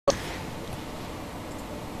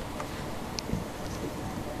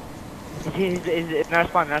He's in our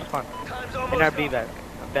spawn, in our spawn. In our B back.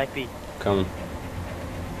 Back B. Coming.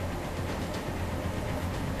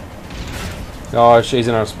 Oh, she's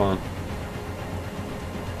in our spawn.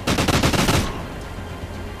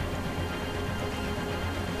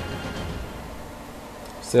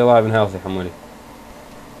 Stay alive and healthy, Hamudi.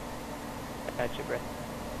 Got you, bro.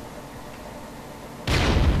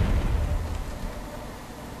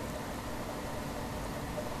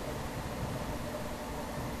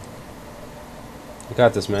 You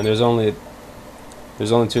got this, man. There's only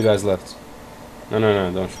 2 guys left. No,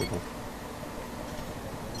 don't shoot them.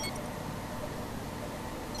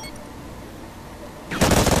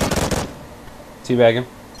 Teabag him.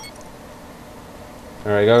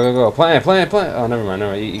 Alright, go. Plant. Oh, never mind.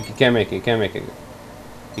 You can't make it. You can't make it.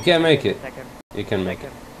 You can't make it. You can make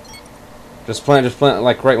it. Just plant,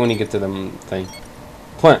 like right when you get to them thing.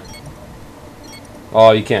 Plant.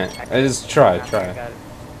 Oh, you can't. Just try.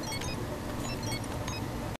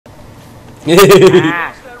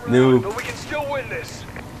 Noob. But we can still win this.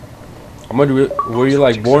 Were you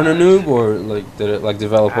like born a noob, or like did it like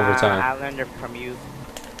develop over time? I learned it from you.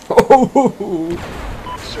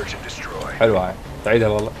 Search and destroy. How do I? بعيدة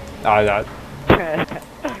والله. قاعد.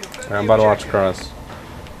 I'm about to watch Cross.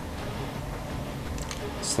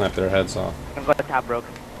 Snap their heads off. I'm going to top broke.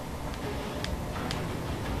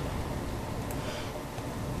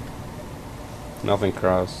 Nothing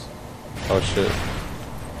Cross. Oh shit.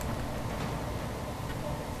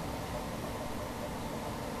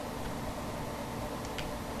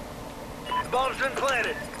 Bomb's been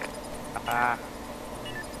planted.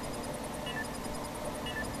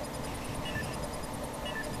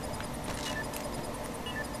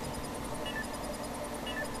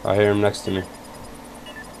 I hear him next to me.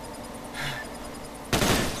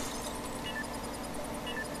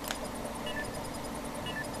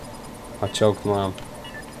 I choked Mom.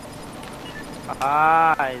 He's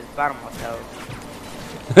bottom hotel.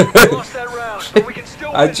 Lost that round, but we can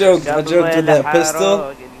still win. I joked with that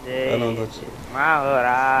pistol. I don't touch it.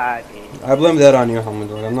 I blame that on you, Hamid.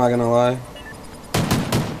 I'm not gonna lie.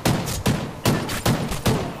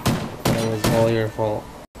 That was all your fault.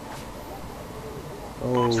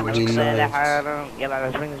 Oh, he nice.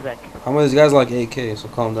 Let's bring this back. How many of these guys like AK, so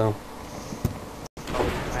calm down.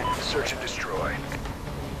 Search and destroy.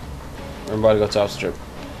 Everybody go top strip.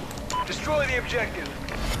 Destroy the objective.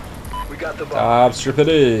 We got the bomb. Top strip it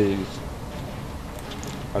is.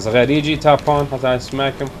 As a يجي top on حتى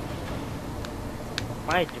smack him.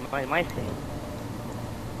 My thing.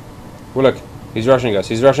 Well, look, he's rushing us.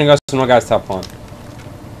 He's rushing us, and one guy's top on.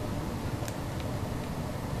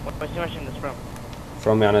 Where's he rushing this from?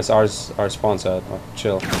 From me, and it's our spawn side. Oh,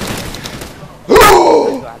 chill.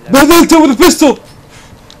 Badalta with a pistol!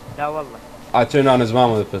 لا والله. I turned on his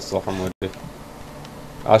mom with a pistol from Woody.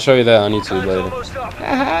 I'll show you that on YouTube later.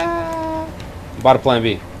 About to plan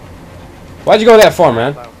B. Why'd you go that far,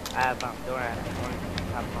 man?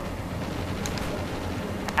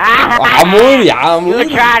 You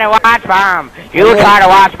try to watch bomb. You try to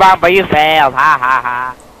watch bomb, but you failed. Ha ha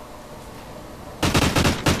ha.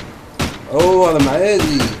 Oh, هذا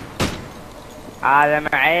معادي. هذا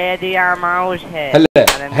معادي يا موشهد.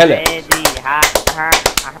 هلا هلا.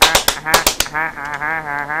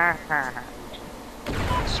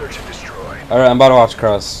 Search and destroy. Alright, I'm about to watch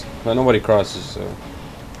Cross. But nobody crosses, so.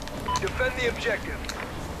 Defend the objective.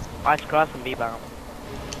 Watch Cross and B-bomb.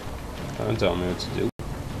 Don't tell me what to do.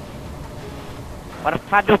 What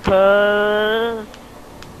if I do puss?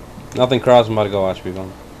 Nothing Cross, I'm about to go watch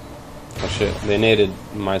B-bomb. Oh shit, they naded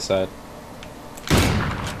my side.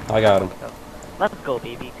 I got him. Let's go,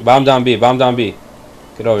 baby. Bomb down B, bomb down B.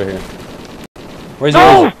 Get over here. Where's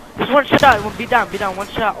no! yours? Just one shot. Be down, one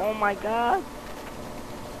shot. Oh my god.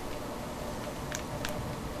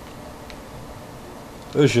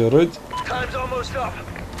 Time's almost up.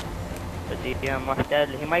 He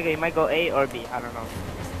might go A or B. I don't know.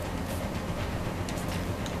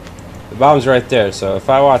 The bomb's right there, so if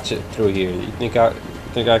I watch it through here, you think I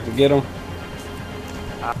could get him?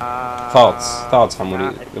 Thoughts,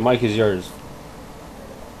 Hamudi. The mic is yours.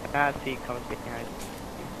 See, comes behind.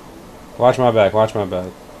 Watch my back. Go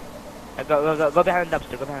behind the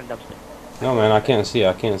dumpster. No, man, I can't see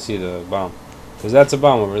the bomb. Cause that's a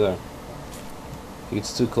bomb over there. If he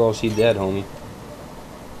gets too close, he dead, homie.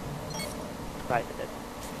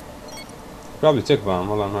 Probably took bomb.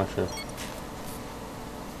 Hold on, I'm not sure.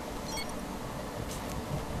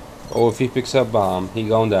 Oh, if he picks up bomb, he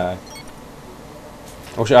gonna die.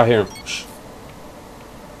 Oh shit, I hear him. Shh.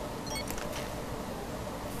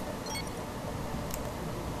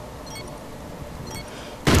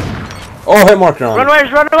 Oh, hit marker on Run him.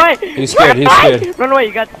 away, run away! He's scared, he's scared. Run away,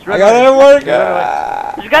 you got this, I run got a away. hit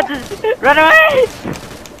marker. You got this, run away!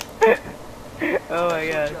 Oh my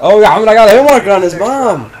god. Oh, yeah, I got a hit marker on his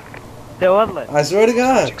mom. There was one. I swear to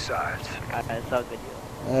God. Switching sides. It's all good.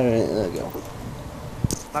 Alright, there we go.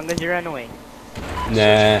 As long as you run away.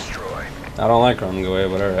 Nah, Destroy. I don't like running away,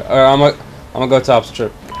 but alright. Alright, I'm gonna go top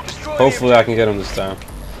strip. Destroy Hopefully I can get him this time.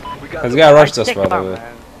 We got Cause the the guy rushed us, Stick by the bomb, way.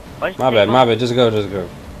 man. Why'd you My stick bad, bomb? my bad. Just go, just go.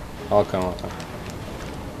 I'll come, I'll come.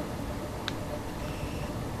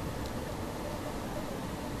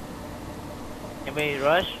 Anybody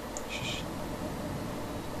rush?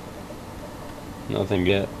 Nothing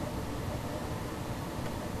yet.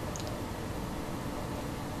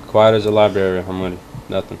 Quiet as a library. I'm ready.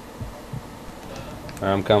 Nothing. Alright,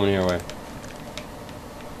 I'm coming your way.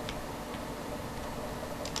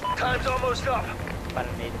 time's almost up. I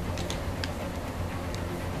don't need it.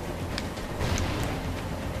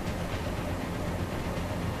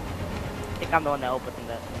 I think I'm the one that opened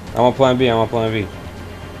that. I'm on plan B, I'm on plan B.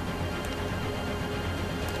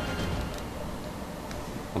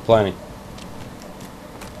 I'm planning.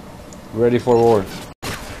 Ready for war.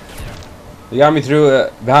 You got me through,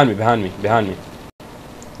 behind me.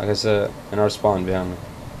 Like I said, in our spawn, behind me.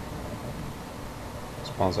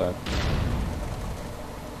 Spawn side.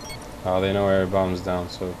 Oh, they know where bomb's down,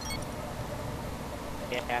 so.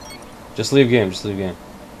 Yeah, Just leave game, just leave game.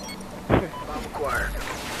 Bomb acquired.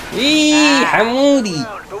 Eee, Hamoudi!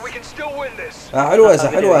 But we can still win this. حلوة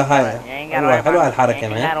You ain't gotta worry about حلوة nothing. الحركة You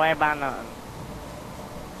ain't man. gotta worry about nothing.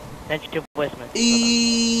 Send your voice message.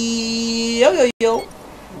 Yo.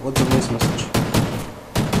 What's the voice message?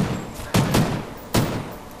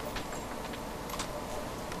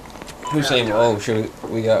 Who's saying? Oh shit,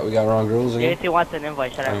 we got wrong rules again. JT wants an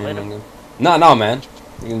invite, should I let him? No, man.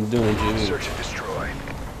 You can do it. Search and destroy.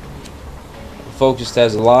 Focused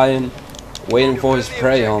as a lion, waiting for his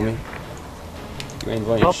prey, homie. You ain't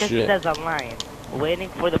going Focus shit. as a lion, waiting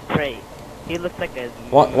for the prey. He looks like a...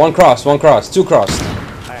 One cross, two crossed.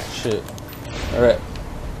 Alright. Shit. Alright.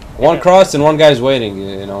 One crossed and one guy's waiting,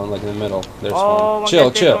 you know, like in the middle. There's one.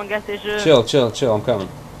 Chill. Chill, I'm coming.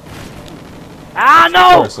 Ah,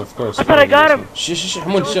 no! Of course. I thought I got him. Shh,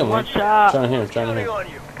 Hamoud, chill, man. One shot. Trying to hear. Counting on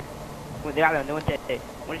you. What are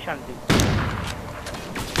you trying to do?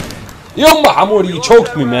 Yo, Hamoud, you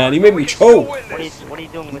choked me, man. You made me choke. What are you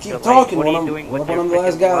doing with your Keep talking life? What when are I'm you doing with when your I'm the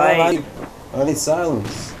last freaking guy. life? I need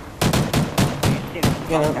silence. You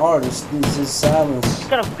Being an artist, this is silence.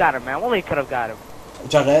 could have got him, man. Well, you could have got him.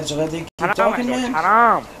 Keep talking, man.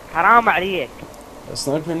 Haram عليك. A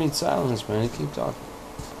sniper needs silence, man. Keep talking.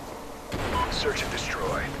 Search and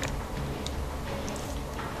destroy.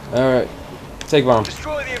 Alright. Take bomb.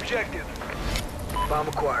 Destroy the objective. Bomb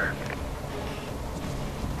acquired.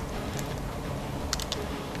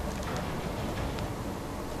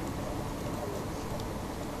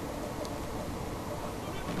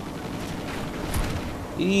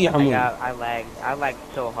 I lagged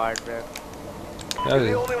so hard, bro. You're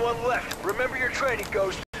the only one left. Remember your training,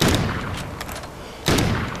 Ghost.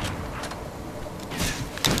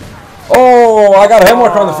 Oh, I got a hit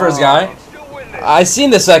marker on the first guy. Still win this. I seen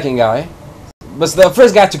the second guy. But the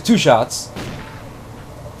first guy took 2 shots.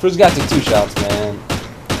 First guy took 2 shots, man.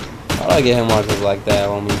 How do I get hit markers like that,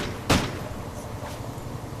 homie?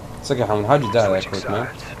 It's like, how'd you die that quick, man?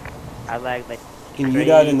 I lagged like. You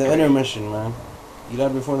died in the intermission, man. You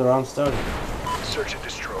died before the round started. Search and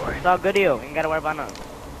destroy. It's all good, you. You ain't gotta worry about nothing.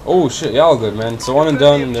 Oh shit, y'all good, man. So 1 and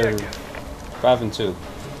done, and they're 5 and 2.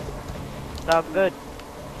 It's all good.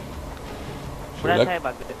 What did I tell you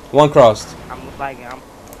about good? 1 crossed. I'm lagging.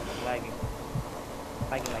 Lagging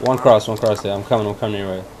like 1 cross, 1 cross. Yeah, I'm coming your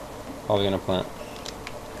way. Probably gonna plant.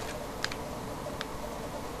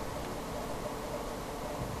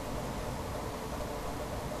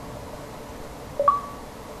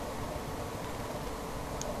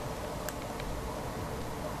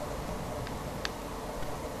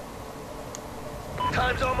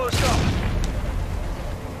 Time's almost up.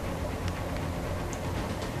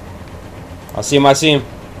 I see him.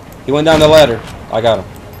 He went down the ladder. I got him.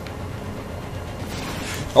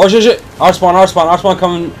 Oh shit. Our spawn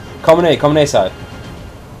coming A side.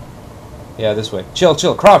 Yeah, this way. Chill,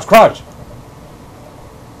 crouch.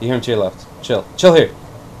 You hear him to your left. Chill here.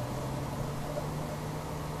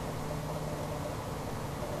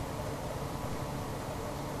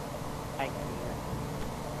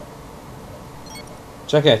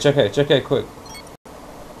 Check A, quick.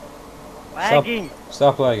 Lagging.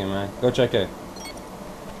 Stop lagging, man. Go check A.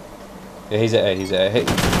 Yeah, he's at A. Hey.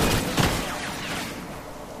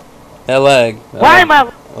 That lag. Why am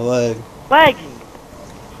I A lag. lagging?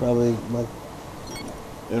 Probably like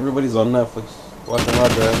Everybody's on Netflix watching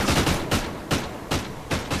Rugrats.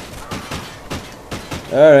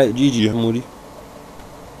 Alright, GG, Moody.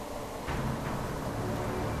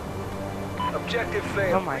 Objective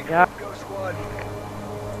failed. Oh my god. Go squad.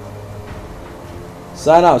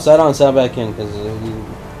 Side out, side back in, because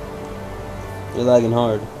you're lagging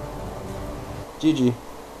hard. GG.